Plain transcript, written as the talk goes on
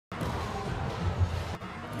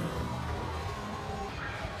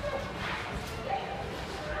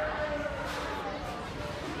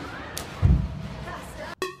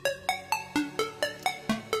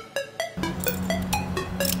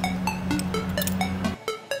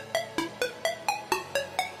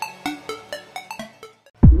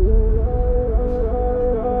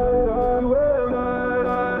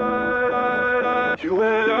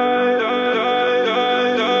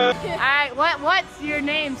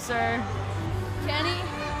sir? Kenny.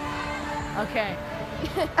 Okay.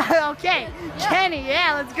 Okay, yeah. Kenny,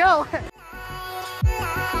 yeah, let's go.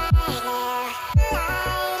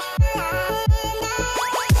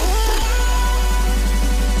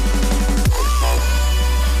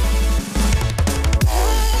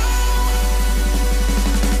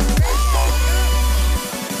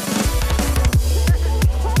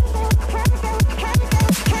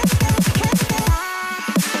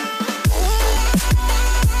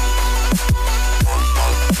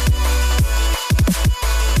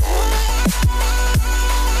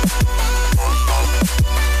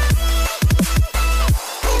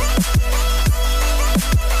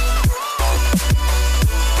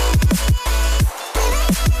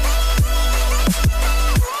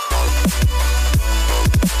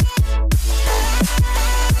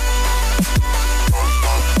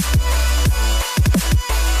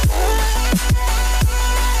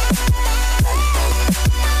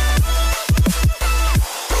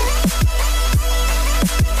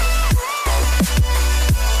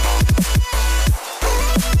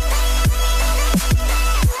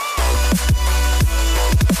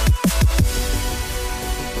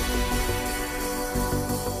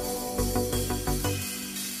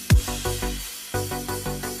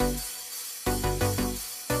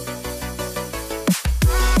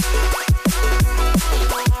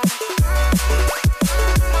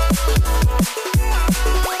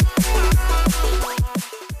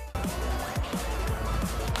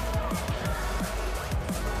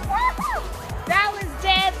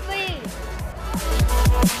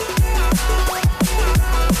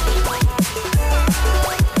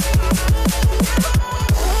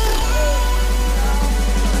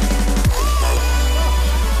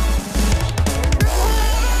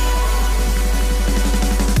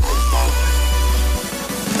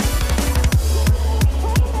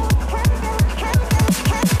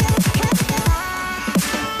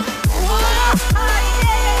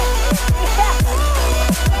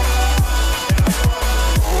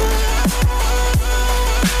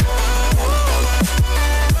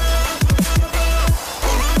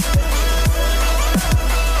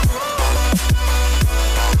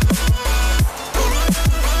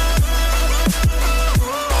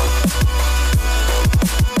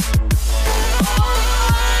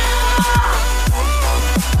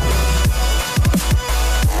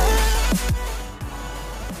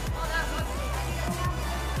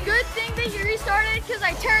 Good thing that you restarted because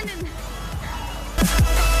I turned and...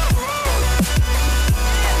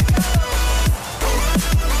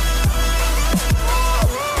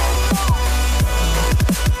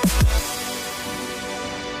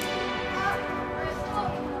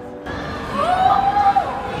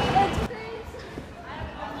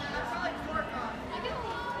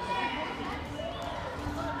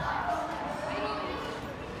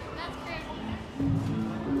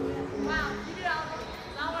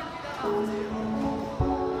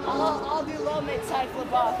 I'll do low mid side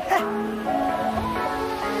flip off.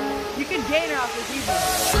 You can gainer off this easy.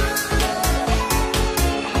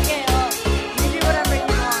 Okay, well, you do whatever you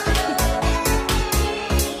want.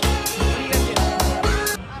 What are you gonna do? I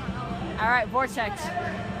don't know. Alright, vortex.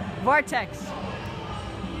 Vortex.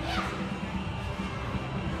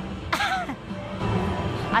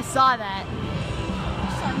 I saw that.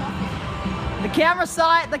 The camera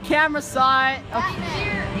saw it, the camera saw it.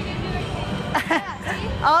 Okay.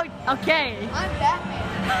 Oh, okay. I'm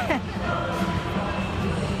Batman.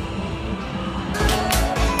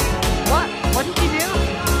 What did you do?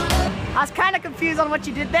 I was kind of confused on what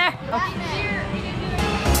you did there. Okay.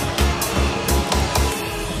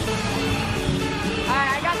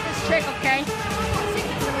 Alright, I got this trick, okay?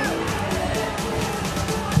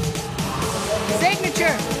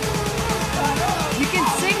 Signature. You can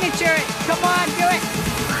signature it. Come on, do it.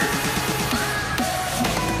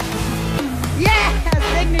 Yeah,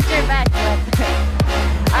 signature backflip.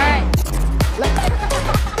 All right.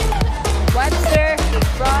 Webster,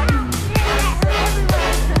 front.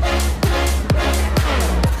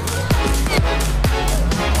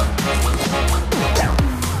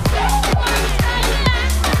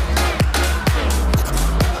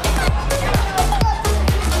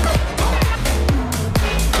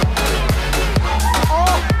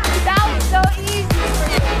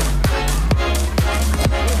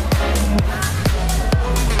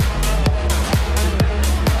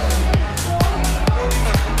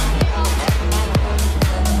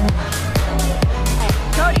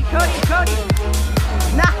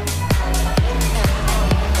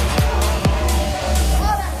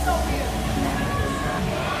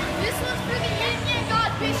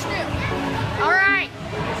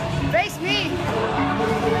 Face me.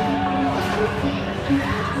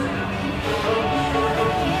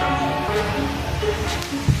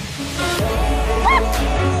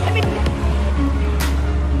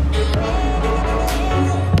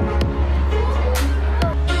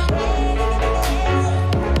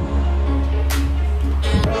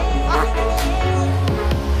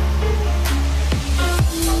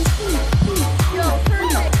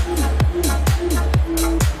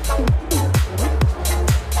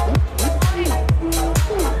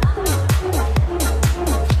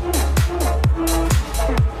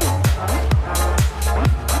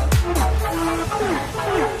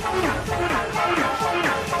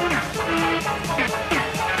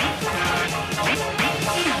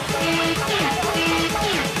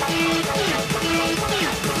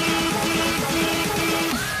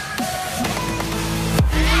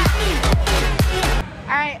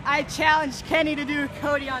 I challenged Kenny to do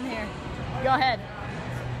Cody on here. Go ahead.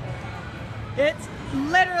 It's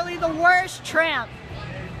literally the worst tramp.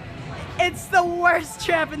 It's the worst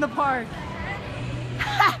tramp in the park.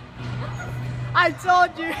 I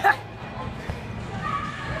told you.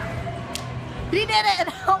 He did it!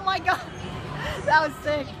 Oh my god. That was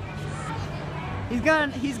sick.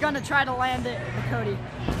 He's gonna try to land it, the Cody.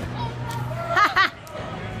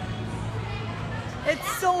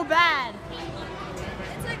 It's so bad.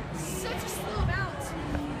 It's like such a slow bounce.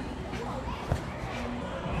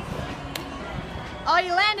 Oh,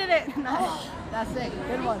 you landed it! Nice. That's it.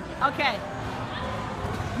 Good one. Okay.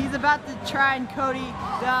 He's about to try and Cody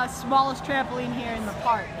the smallest trampoline here in the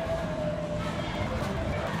park.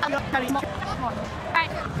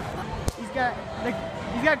 Alright.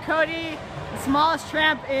 He's got Cody, the smallest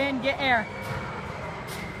tramp in Get Air.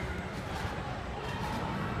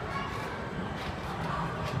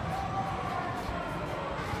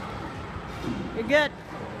 You're good.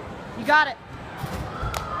 You got it.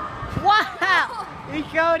 Wow! You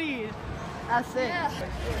Cody. That's it.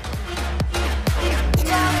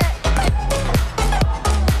 Yeah.